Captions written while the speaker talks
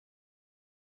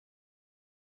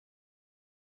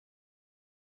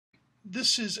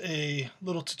This is a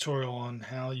little tutorial on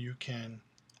how you can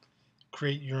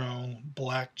create your own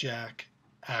blackjack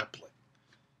applet.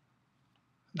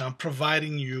 Now I'm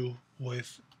providing you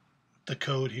with the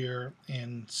code here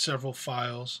in several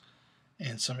files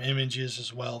and some images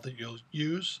as well that you'll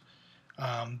use.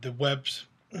 The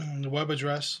web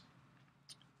address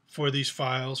for these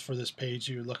files, for this page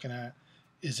you're looking at,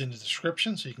 is in the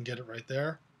description, so you can get it right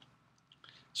there.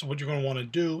 So what you're going to want to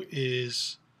do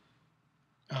is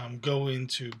go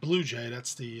into BlueJ.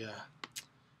 That's the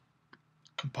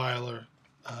compiler,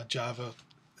 Java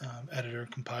editor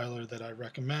compiler that I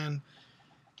recommend.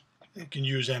 You can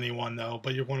use any one though,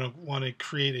 but you're going to want to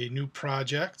create a new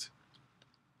project.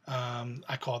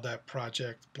 I call that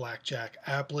project Blackjack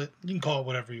Applet. You can call it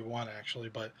whatever you want actually,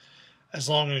 but as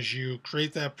long as you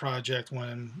create that project,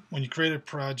 when you create a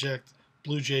project,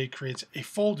 BlueJ creates a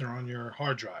folder on your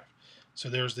hard drive. So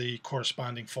there's the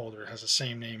corresponding folder. It has the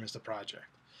same name as the project.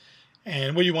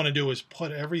 And what you want to do is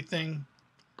put everything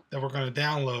that we're going to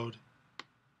download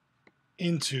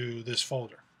into this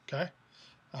folder. Okay?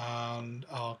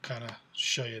 I'll kind of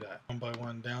show you that. One by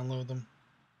one, download them.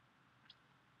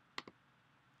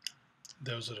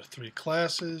 Those are the three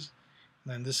classes.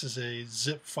 And then this is a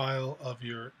zip file of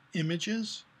your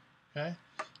images. Okay?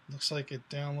 Looks like it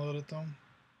downloaded them.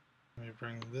 Let me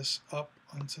bring this up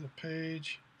onto the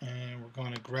page. And we're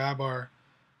going to grab our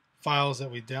files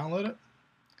that we downloaded.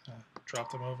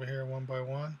 Drop them over here one by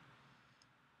one.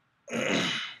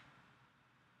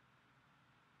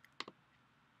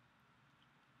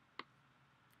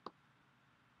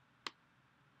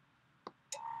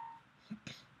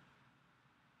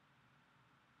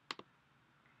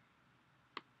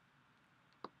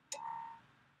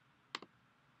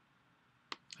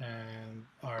 And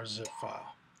our zip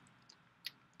file.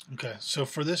 Okay, so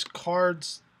for this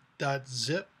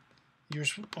cards.zip, you're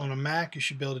on a Mac, you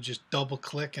should be able to just double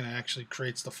click and it actually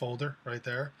creates the folder right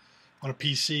there. On a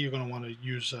PC, you're going to want to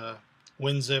use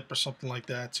WinZip or something like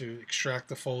that to extract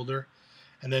the folder,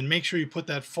 and then make sure you put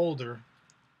that folder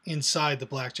inside the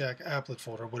Blackjack Applet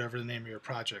folder, whatever the name of your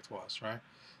project was, right?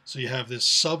 So you have this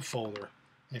subfolder.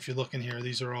 If you look in here,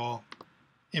 these are all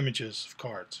images of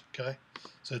cards, okay?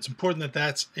 So it's important that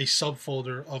that's a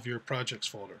subfolder of your projects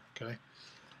folder, okay?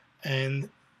 And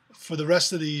for the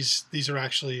rest of these are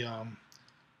actually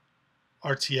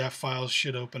RTF files,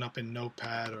 should open up in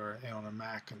Notepad or on a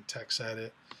Mac and text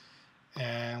edit.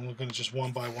 And we're going to just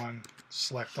one by one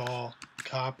select all,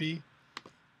 copy,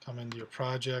 come into your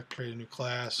project, create a new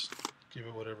class, give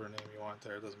it whatever name you want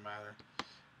there, it doesn't matter.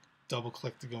 Double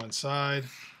click to go inside,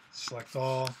 select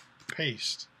all,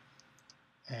 paste,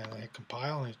 and I hit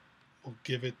compile and it will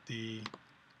give it the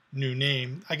new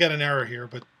name. I got an error here,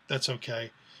 but that's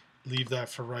okay. Leave that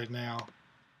for right now.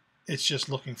 It's just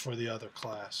looking for the other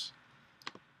class.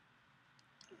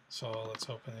 So let's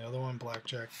open the other one,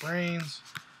 Blackjack Brains,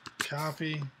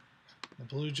 copy, the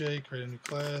BlueJ, create a new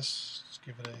class, just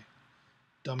give it a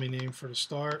dummy name for the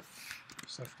start,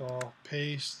 select all,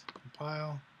 paste,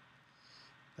 compile.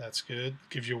 That's good.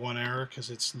 Gives you one error because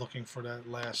it's looking for that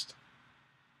last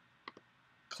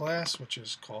class, which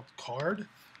is called card.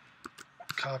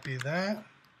 Copy that.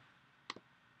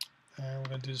 And we're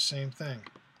going to do the same thing.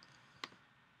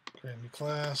 Create a new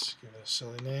class, give it a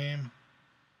silly name.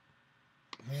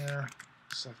 Here,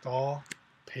 select all,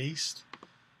 paste.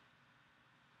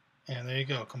 And there you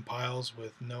go, compiles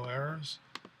with no errors.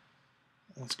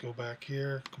 Let's go back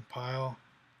here, compile.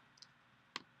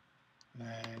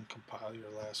 And compile your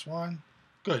last one.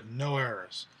 Good, no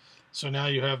errors. So now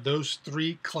you have those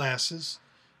three classes.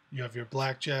 You have your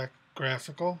Blackjack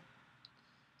Graphical,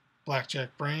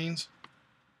 Blackjack Brains,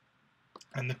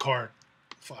 and the card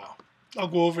file. I'll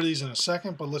go over these in a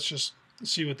second, but let's just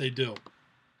see what they do.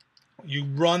 You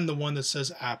run the one that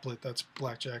says Applet, that's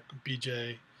Blackjack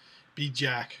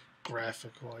BJack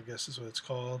Graphical, I guess is what it's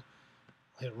called.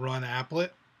 Hit run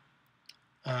Applet.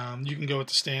 You can go with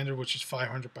the standard, which is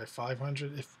 500 by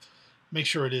 500. Make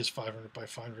sure it is 500 by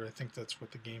 500. I think that's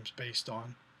what the game's based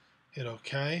on. Hit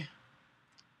OK.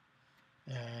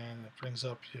 And it brings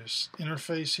up your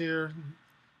interface here.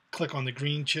 Click on the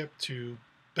green chip to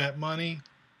bet money.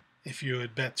 If you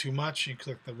had bet too much, you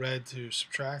click the red to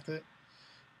subtract it.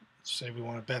 Say we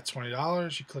want to bet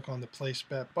 $20. You click on the place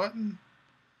bet button.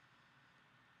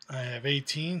 I have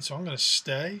 18, so I'm going to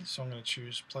stay. So I'm going to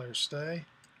choose player stay.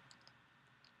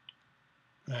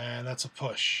 And that's a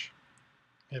push.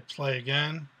 Hit play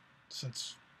again.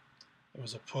 Since it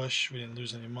was a push, we didn't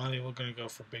lose any money. We're going to go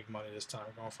for big money this time.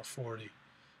 We're going for 40.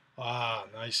 Ah,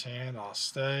 nice hand. I'll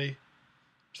stay.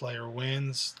 Player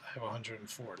wins. I have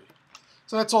 140.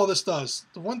 So that's all this does.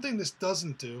 The one thing this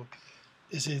doesn't do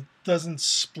is it doesn't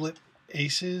split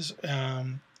aces.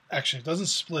 Actually, it doesn't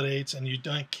split eights, and you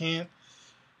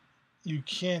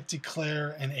can't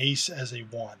declare an ace as a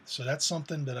 1. So that's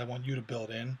something that I want you to build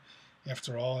in.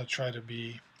 After all, I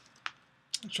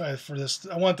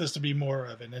want this to be more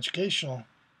of an educational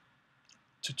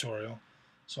tutorial,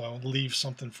 so I will leave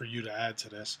something for you to add to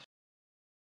this.